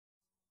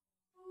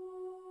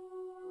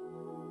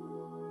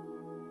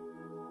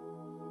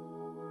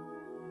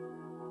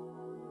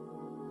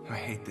I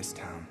hate this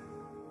town.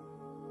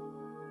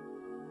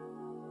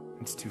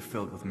 It's too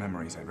filled with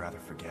memories I'd rather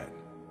forget.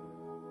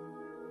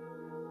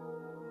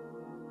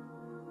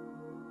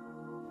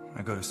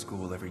 I go to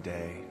school every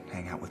day,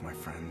 hang out with my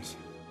friends,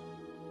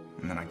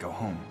 and then I go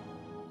home.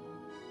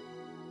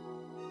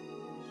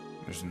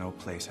 There's no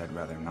place I'd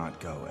rather not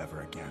go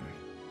ever again.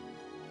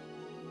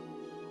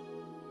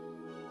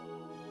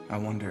 I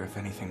wonder if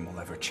anything will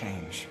ever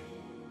change.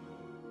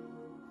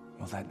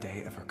 Will that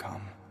day ever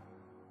come?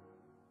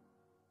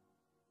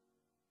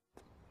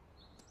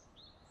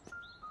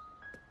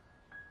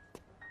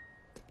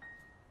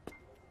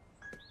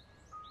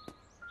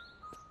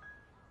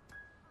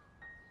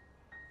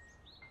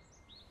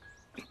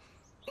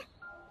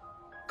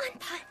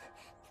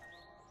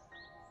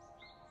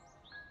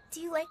 Do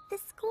you like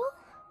this school?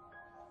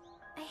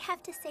 I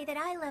have to say that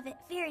I love it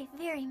very,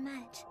 very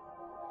much.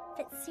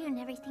 But soon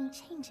everything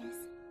changes.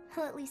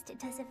 Well, at least it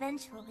does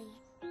eventually.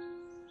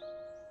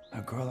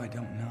 A girl I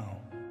don't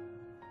know.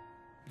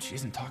 She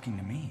isn't talking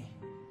to me.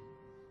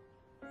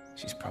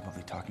 She's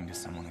probably talking to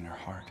someone in her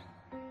heart.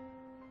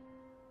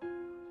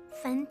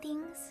 Fun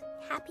things,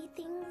 happy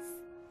things,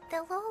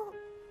 they'll all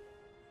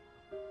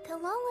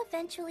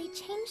eventually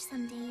change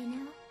someday, you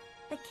know?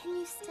 But can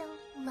you still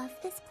love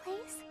this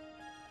place?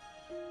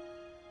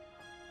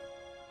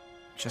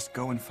 Just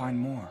go and find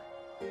more.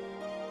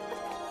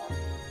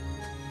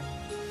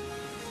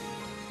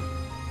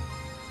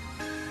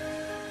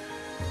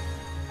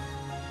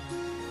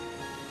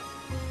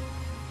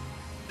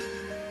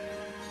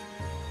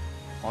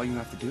 All you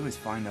have to do is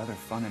find other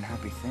fun and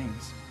happy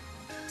things.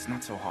 It's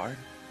not so hard.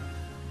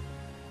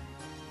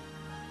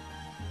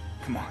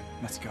 Come on,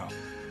 let's go.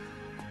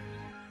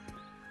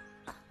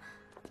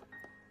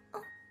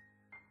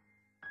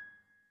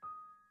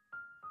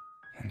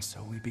 And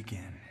so we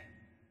begin.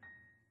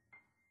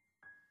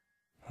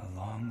 A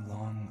long,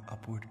 long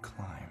upward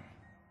climb.